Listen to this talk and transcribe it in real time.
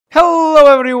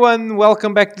Hello everyone,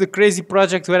 welcome back to the crazy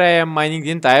project where I am mining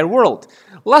the entire world.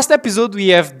 Last episode we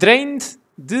have drained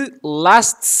the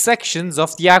last sections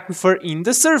of the aquifer in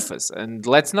the surface, and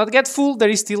let's not get fooled, there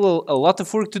is still a lot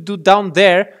of work to do down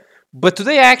there, but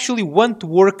today I actually want to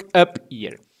work up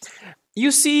here.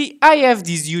 You see, I have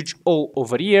this huge hole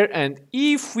over here, and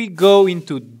if we go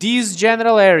into this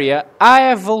general area, I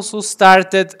have also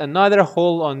started another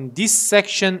hole on this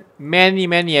section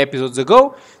many episodes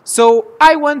ago, so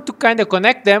I want to kind of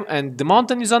connect them, and the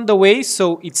mountain is on the way,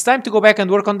 so it's time to go back and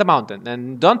work on the mountain.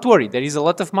 And don't worry, there is a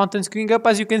lot of mountains queuing up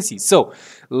as you can see, so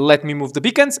let me move the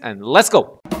beacons and let's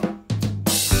go!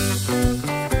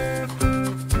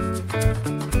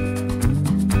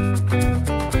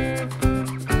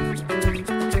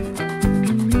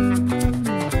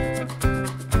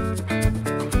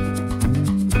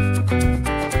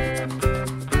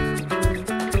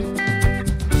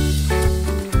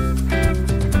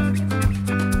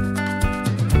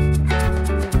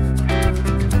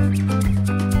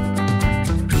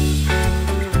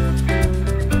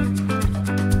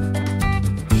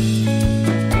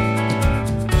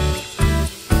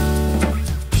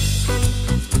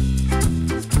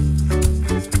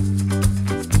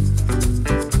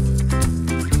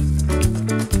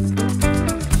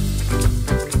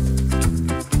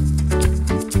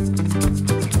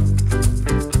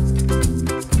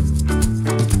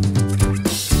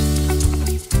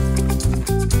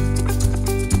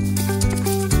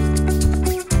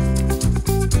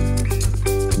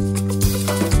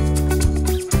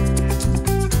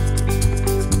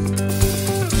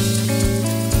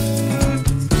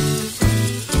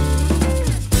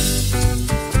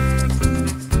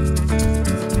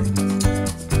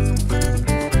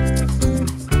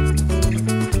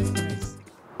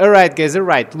 Alright guys,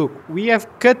 alright, look, we have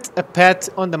cut a path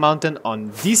on the mountain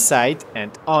on this side,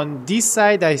 and on this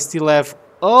side I still have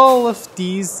all of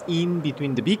these in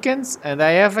between the beacons, and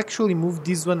I have actually moved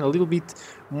this one a little bit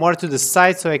more to the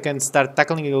side so I can start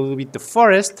tackling a little bit the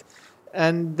forest.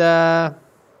 And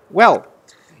well,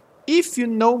 if you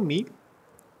know me,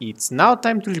 it's now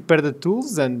time to repair the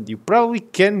tools, and you probably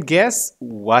can guess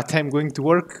what I'm going to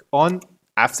work on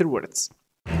afterwards.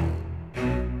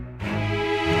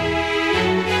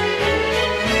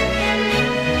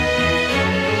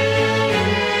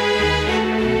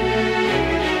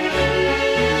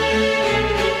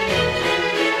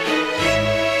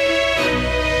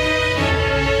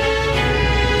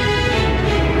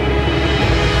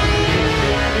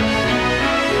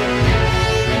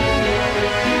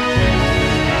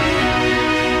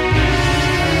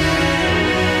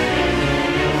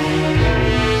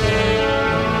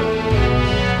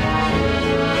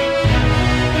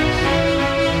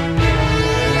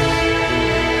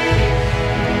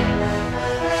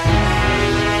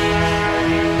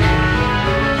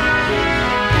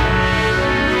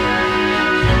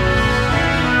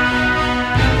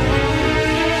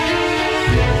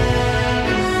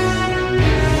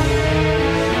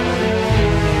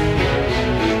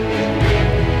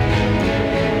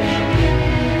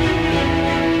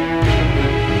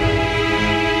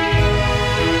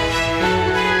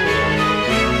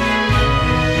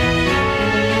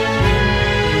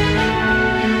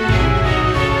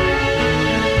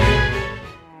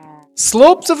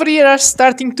 Slopes over here are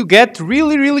starting to get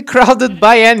really crowded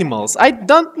by animals. I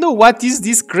don't know what is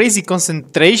this crazy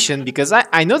concentration, because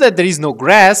I know that there is no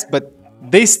grass, but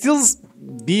they still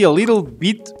be a little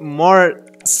bit more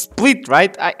split,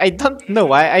 right? I don't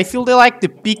know, I feel they like the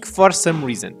peak for some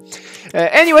reason.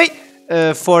 Anyway,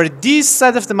 for this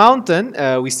side of the mountain,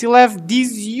 we still have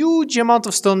this huge amount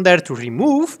of stone there to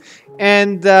remove,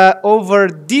 and over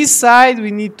this side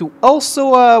we need to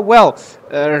also,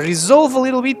 resolve a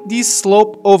little bit this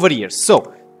slope over here.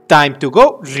 So, time to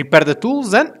go, repair the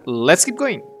tools, and let's keep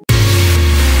going.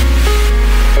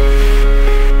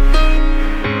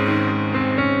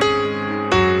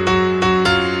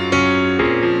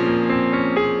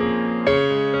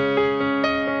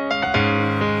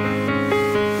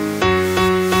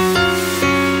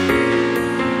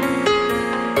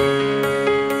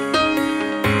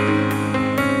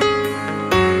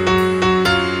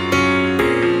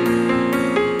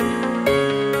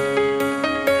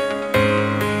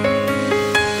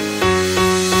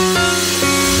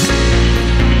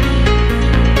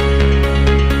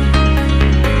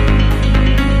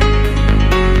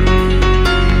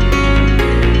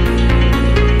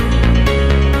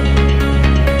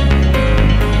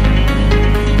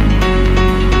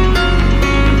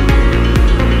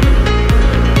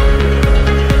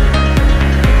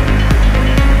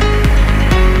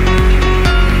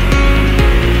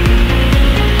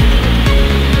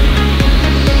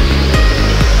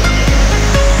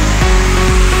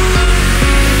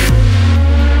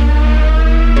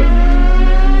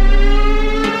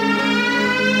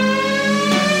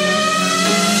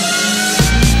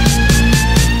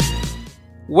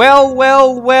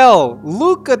 Well,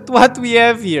 look at what we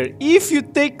have here. If you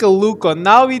take a look on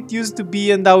how it used to be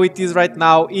and how it is right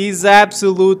now, is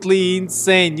absolutely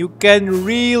insane. You can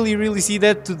really see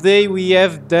that today we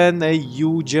have done a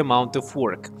huge amount of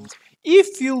work.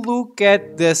 If you look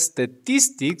at the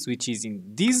statistics, which is in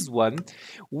this one,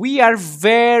 we are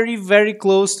very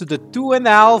close to the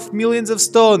 2.5 millions of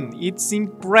stone. It's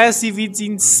impressive, it's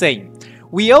insane.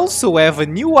 We also have a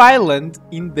new island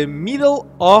in the middle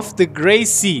of the Grey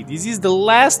Sea. This is the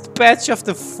last patch of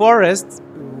the forest,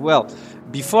 well,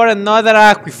 before another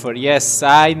aquifer. Yes,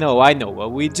 I know.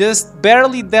 We just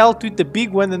barely dealt with the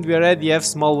big one and we already have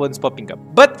small ones popping up.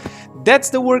 But that's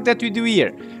the work that we do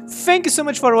here. Thank you so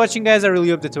much for watching, guys. I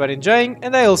really hope that you are enjoying,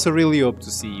 and I also really hope to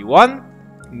see you on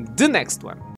the next one.